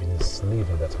 8 years you've been a slave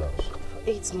in that house.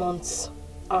 8 months.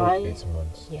 8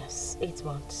 months. Yes, 8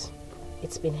 months.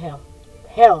 It's been hell.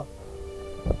 Hell.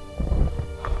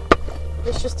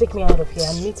 Let's just take me out of here.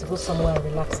 I need to go somewhere and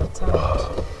relax. I'm tired.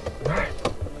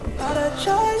 All the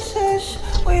choices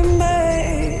we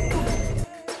make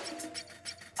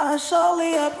are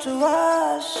solely up to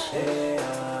us.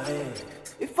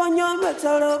 If I'm your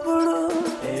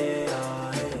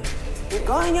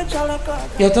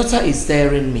daughter is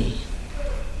daring me.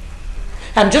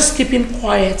 I'm just keeping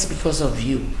quiet because of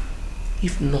you.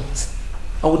 If not,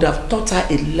 I would have taught her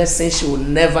a lesson she will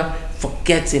never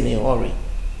forget in a hurry.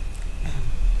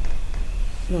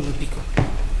 No, Biko.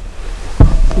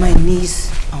 My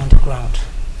knees are on the ground.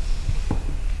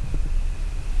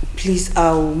 Please,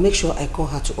 I'll make sure I call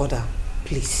her to order.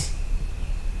 Please.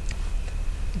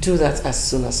 Do that as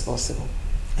soon as possible.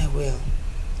 I will.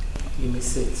 You may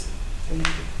sit. Thank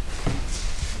you.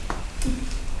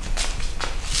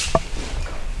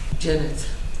 Janet.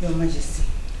 Your Majesty.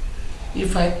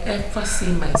 If I ever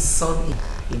see my son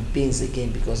in pains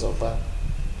again because of her,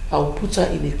 I'll put her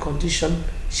in a condition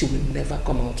she will never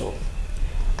come out of.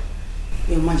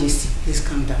 Your Majesty, please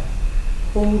calm down.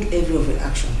 Hold every of your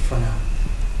action for now.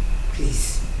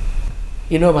 Please.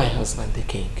 You know my husband, the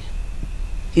king.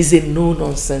 He's a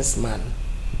no-nonsense man.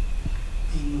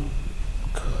 I know.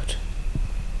 Good.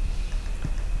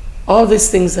 All these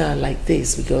things are like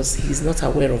this because he's not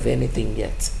aware of anything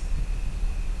yet.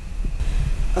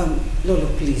 Lolo,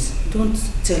 please, don't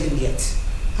tell him yet.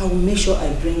 I will make sure I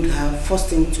bring her first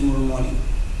thing tomorrow morning.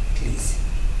 Please.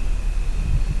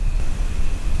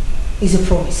 It's a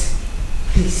promise.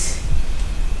 Please.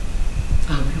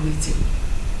 I'll be waiting.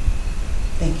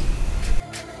 Thank you.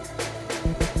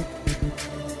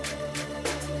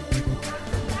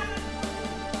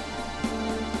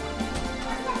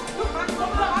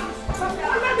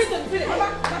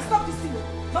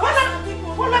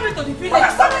 Follow me to the village.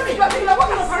 Mama, stop me! You're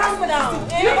walking around now.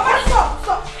 Mama,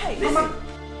 stop! Hey, listen.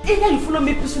 Either you follow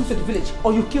me peacefully to the village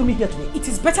or you kill me here today. It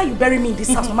is better you bury me in this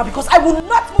house, Mama, because I will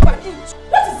not move an inch.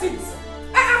 What is it?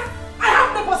 I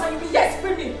have neighbors and you'll be here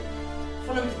screaming.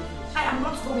 Follow me to the village. I am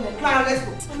not going anywhere. Clara, let's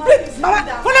go. Mama, please, Mama,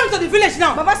 follow me to the village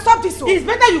now. Mama, stop this. It's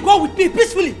better you go with me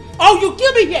peacefully or you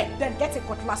kill me here. Then get a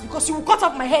cutlass because you will cut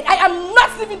off my head. I am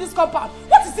not leaving this compound.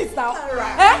 What is it now?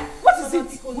 Right. Eh? What is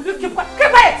it? Will you keep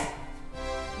quiet?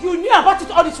 You knew about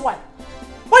it all this while.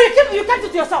 But you kept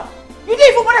it to yourself. You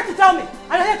didn't even bother to tell me.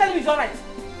 And you're here telling me it's alright.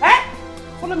 Eh?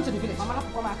 Follow me to the village. Mama, have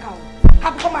to come and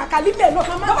account. Leave me alone.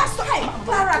 Mama, stop. Hey,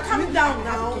 Clara, calm down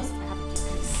now. Please.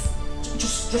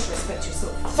 Just respect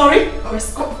yourself. Sorry? Come on.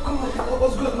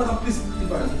 What's good, madam? Please, leave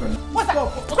her. What's that?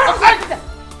 Who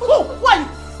are you?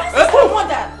 Who?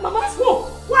 Mother. Mama, who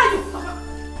are you? Mama.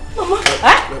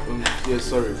 Huh? Yes,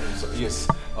 sorry. Yes.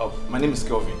 My name is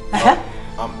Kelvin.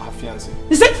 I'm her fiancé.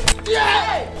 Is it?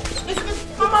 Yeah!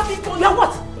 Mama, people, you're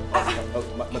what?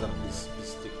 Madam, please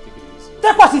take it easy.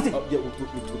 Take what easy? Yeah, we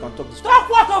can talk this. Talk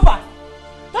what over?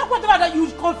 Talk what over that you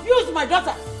confused my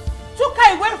daughter. Took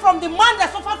her away from the man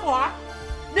that suffered for her.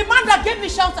 The man that gave me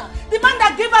shelter. The man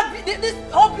that gave her this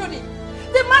whole building.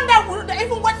 The man that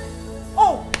even went.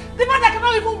 Oh, the man that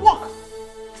cannot even walk.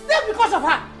 Still because of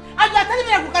her. And you are telling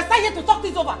me that we can stay here to talk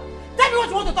this over. Tell me what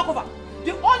you want to talk over.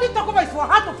 The only takeover is for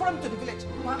her to follow me to the village.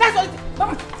 Mama. That's all it is.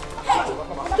 Mama. Hey,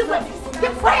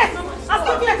 keep quiet. I'm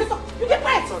talking, you talk. You keep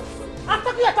quiet. I'm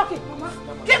talking, you're talking. Mama.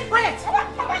 Keep quiet.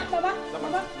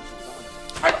 Mama.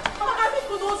 I need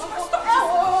to know. Stop.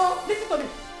 Listen to me.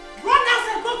 Run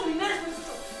downstairs and go to the nearest police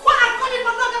station. Go and call it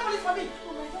from local police for me.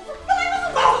 Mama, it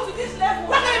doesn't go to this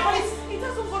level. Local police. It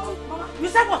doesn't go to. Mama. You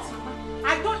said what?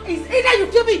 I don't. It's either you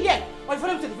kill me here or you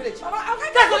follow me to the village. Mama,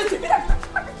 that's what it is.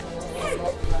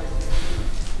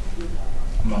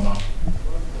 Mama,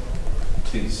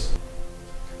 please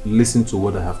listen to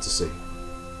what I have to say.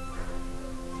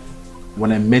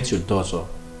 When I met your daughter,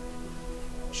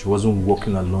 she wasn't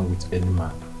walking along with any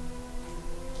man.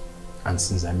 And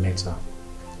since I met her,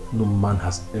 no man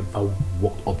has ever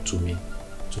walked up to me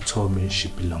to tell me she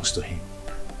belongs to him.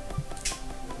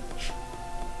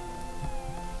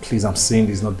 Please, I'm saying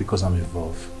this not because I'm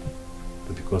involved,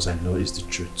 but because I know it's the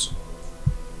truth.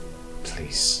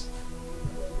 Please,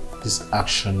 this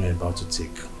action you're about to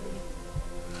take,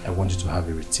 I want you to have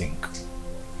a rethink.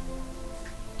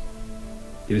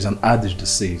 It is an adage that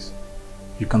says,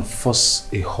 you can force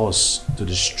a horse to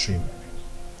the stream,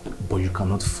 but you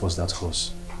cannot force that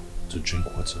horse to drink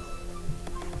water.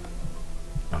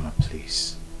 Mama,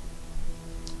 please,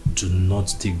 do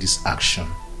not take this action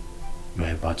you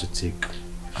are about to take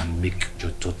and make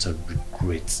your daughter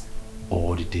regret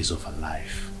all the days of her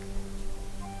life.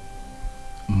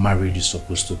 Marriage is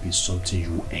supposed to be something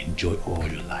you enjoy all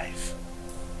your life,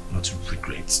 not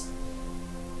regret.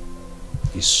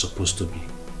 It's supposed to be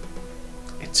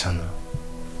eternal.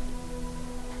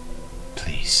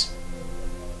 Please,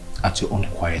 at your own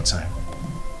quiet time,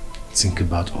 think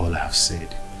about all I have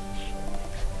said.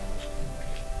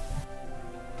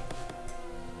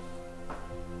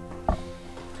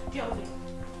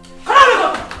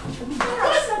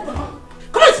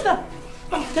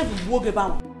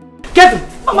 Kevin!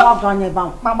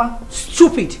 Mama!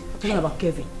 Stupid! I'm talking about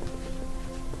Kevin.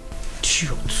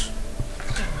 Idiot.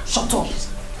 Shut up!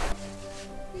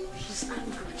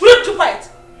 Will you keep quiet?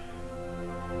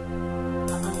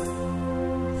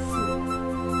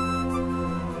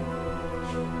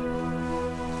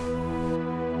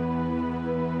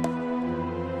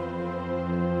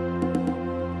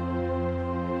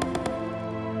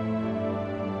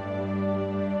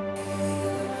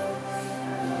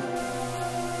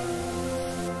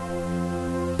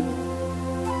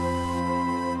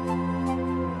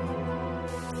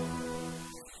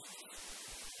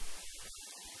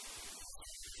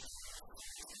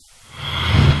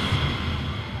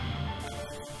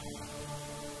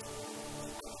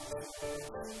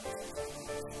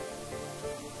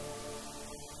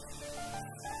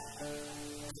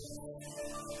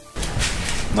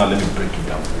 Now let me break it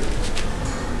down for you.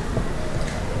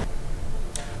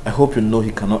 I hope you know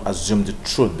he cannot assume the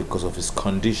truth because of his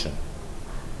condition.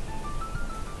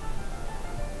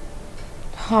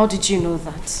 How did you know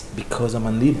that? Because I'm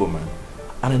an Igbo man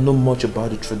and I know much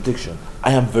about the tradition.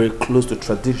 I am very close to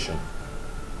tradition.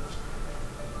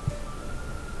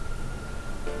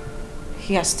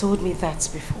 He has told me that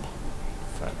before.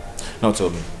 Fine. Now tell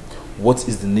me, what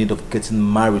is the need of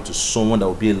getting married to someone that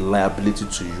will be a liability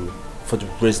to you for the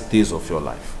rest days of your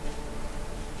life?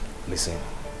 Listen,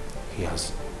 he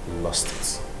has lost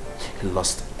it. He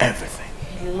lost everything.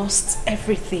 He lost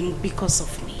everything because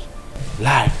of me.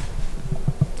 Lie.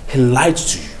 He lied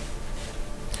to you.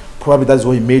 Probably that's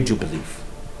what he made you believe.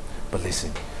 But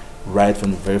listen, right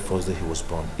from the very first day he was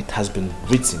born, it has been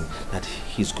written that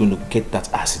he's going to get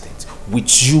that accident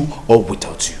with you or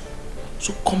without you.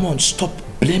 So come on, stop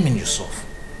blaming yourself.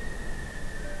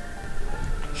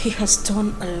 He has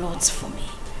done a lot for me.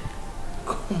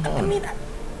 Come on. I mean,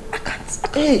 I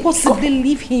can't possibly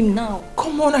leave him now.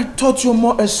 Come on, I thought you were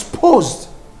more exposed.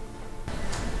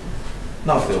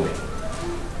 Now, Phil,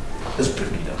 let's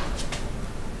break it down.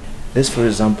 This, for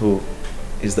example,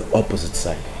 is the opposite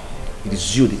side. It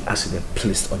is you, the accident,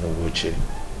 placed on a wheelchair.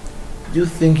 Do you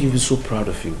think he'll be so proud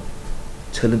of you?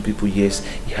 Telling people, yes,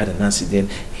 he had an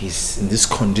accident, he's in this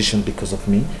condition because of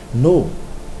me? No.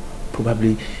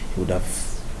 Probably he would have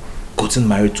gotten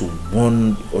married to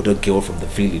one other girl from the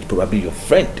village, probably your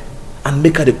friend, and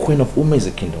make her the queen of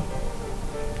Umeze kingdom.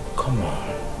 Come on.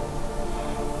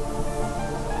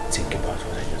 Think about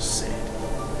what I just said.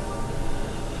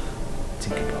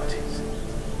 Think about it.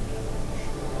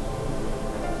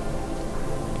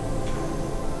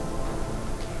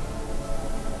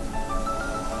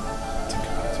 Think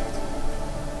about it.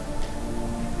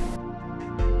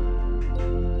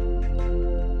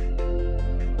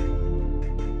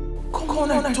 Come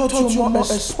on, I thought you were more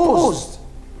exposed.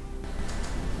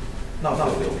 Now,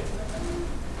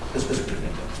 let's break it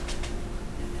down.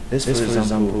 This, for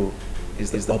example,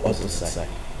 is the opposite side.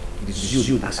 It is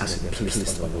you that has been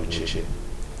placed on your chair.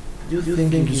 Do you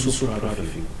think he's so proud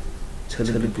of you?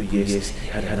 Telling people yes, he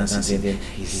had an accident, then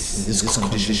he's in this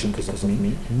condition because of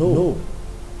me? No.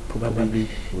 Probably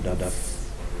would have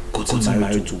gotten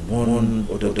married to one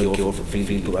other girl from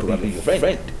Philly, probably your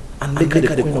friend, and make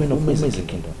her the queen of Amazing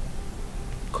Kingdom.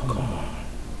 Come on.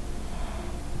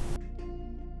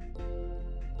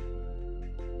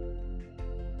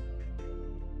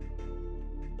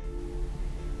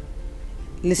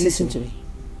 Listen to me,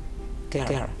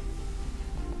 Clara.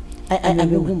 I am a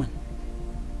woman.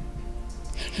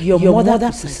 Your mother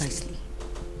precisely.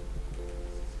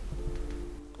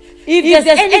 If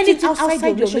there's anything outside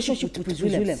your relationship with Prince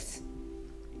Williams,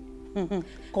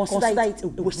 consider it a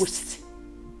waste.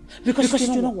 Because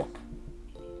it do not work.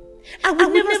 I will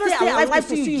never stay alive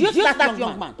to see you just that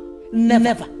young man.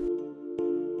 Never.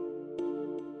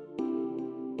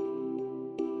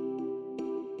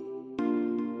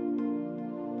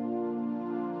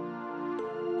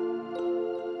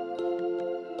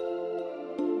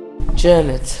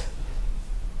 Janet.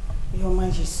 Your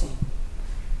Majesty.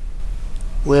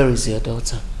 Where is your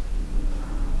daughter?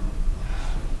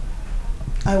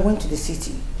 I went to the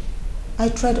city. I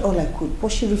tried all I could,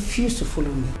 but she refused to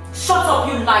follow me. Shut up,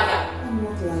 you liar! I'm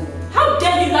not lying. How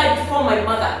dare you lie before my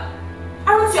mother?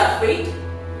 Aren't you afraid?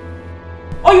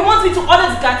 Or you want me to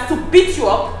order the guards to beat you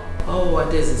up? Oh,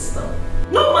 what is this now?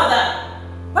 No, mother!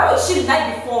 Why would she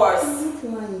lie before us?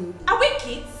 I'm not lying. Are we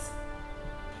kids?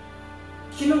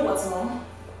 You know what, Mom?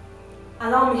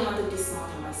 Allow me to handle this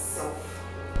matter myself.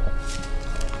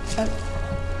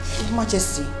 Your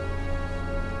Majesty,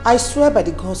 I swear by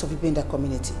the gods of the Ibenda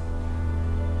community,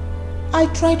 I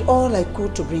tried all I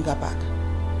could to bring her back,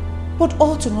 but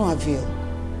all to no avail.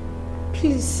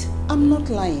 Please, I'm not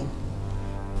lying.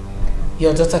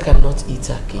 Your daughter cannot eat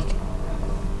her cake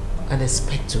and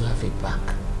expect to have it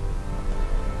back.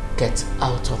 Get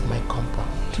out of my compound.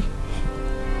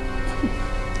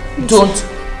 Don't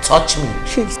touch me.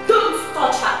 Please. Don't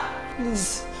touch her.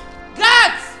 Please.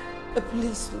 Guards!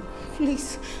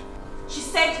 Please. She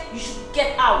said you should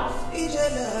get out.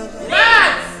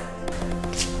 Guards!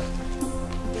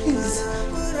 Please.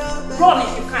 Run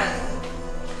if you can.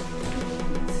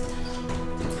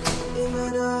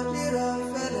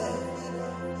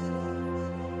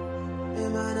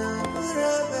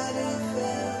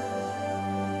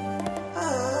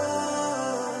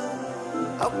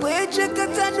 Akwe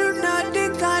chekatanu na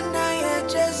dikana ya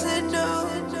cheseno.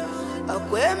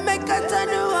 Akwe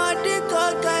mekatanu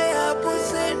adikoka ya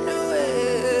puseno.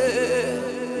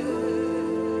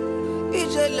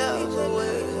 Ije love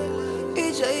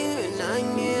ije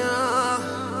inanya.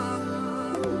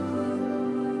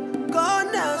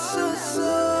 Gonna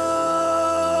suso.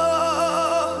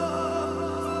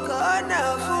 Gonna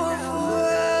fufu.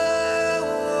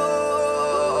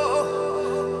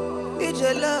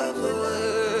 Ije love.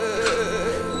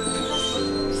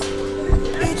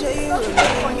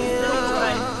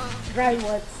 Drive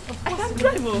what? I can't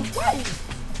drive. Why?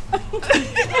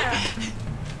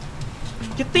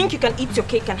 You think you can eat your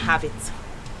cake and have it,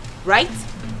 right?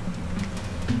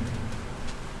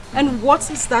 And what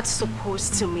is that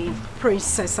supposed to mean,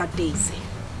 Princess Daisy?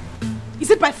 Is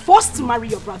it by force to marry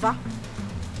your brother?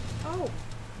 Oh,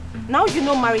 now you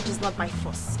know marriage is not by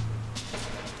force.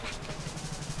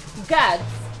 Guards,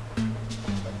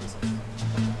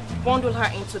 bundle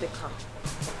her into the car.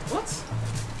 What?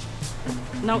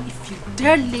 Now if you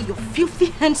dare lay your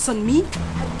filthy hands on me,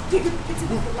 I'll give you pity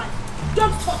with your life.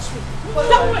 Don't touch me.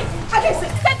 Don't wait.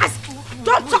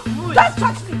 Don't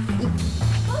touch me.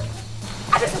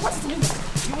 I just said, what is the meaning?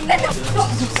 You will let me go.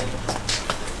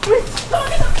 Please, don't.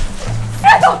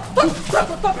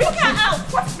 Bring her out.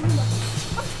 What is the meaning?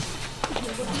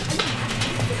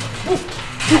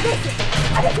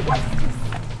 I just said, what is this?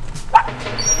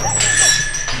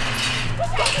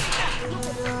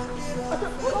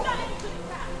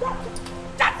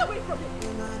 That's away from me.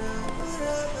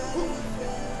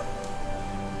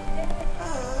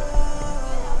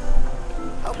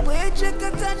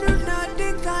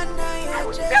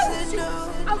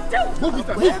 I'll do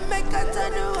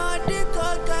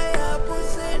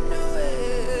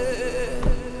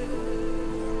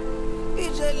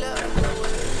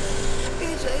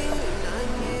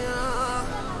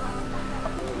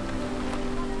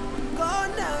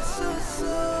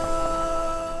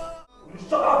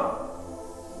Shut up!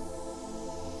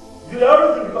 Did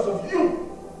everything because of you?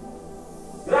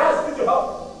 Did I ask you to help?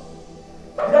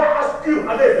 Did I ask you,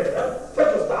 Ade, take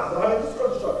your stand, I'm in this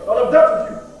condition, and I'm there with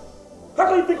you? How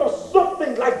can you think of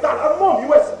something like that? And Mom,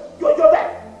 you're there.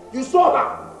 You saw her.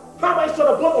 How am I sure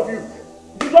the both of you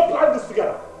did not plan this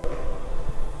together?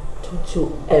 Don't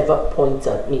you ever point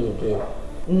at me again.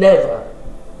 Never.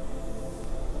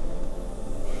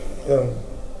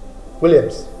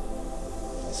 Williams,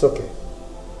 it's okay.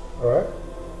 Alright?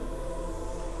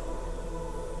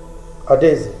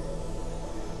 Daisy,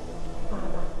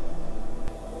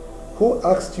 who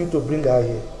asked you to bring her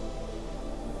here?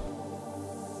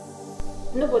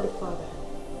 Nobody, Father.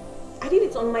 I did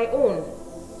it on my own.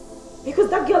 Because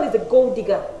that girl is a gold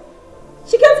digger.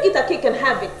 She can't eat a cake and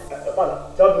have it.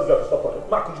 Father, tell this girl to stop calling.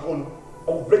 Mark,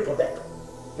 I will break for that.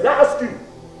 Did I ask you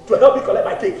to help me collect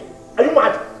my cake? Are you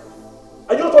mad?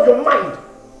 Are you out of your mind?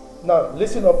 Now,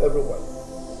 listen up, everyone.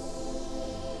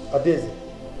 Daisy.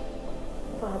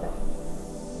 Father.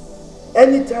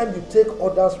 Anytime you take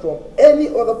orders from any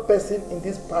other person in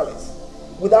this palace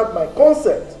without my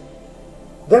consent,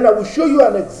 then I will show you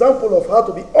an example of how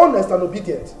to be honest and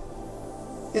obedient.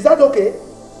 Is that okay?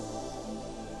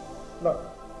 Now,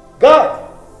 guard!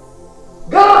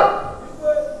 Guard!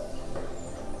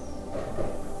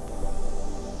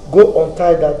 Go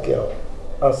untie that girl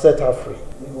and set her free.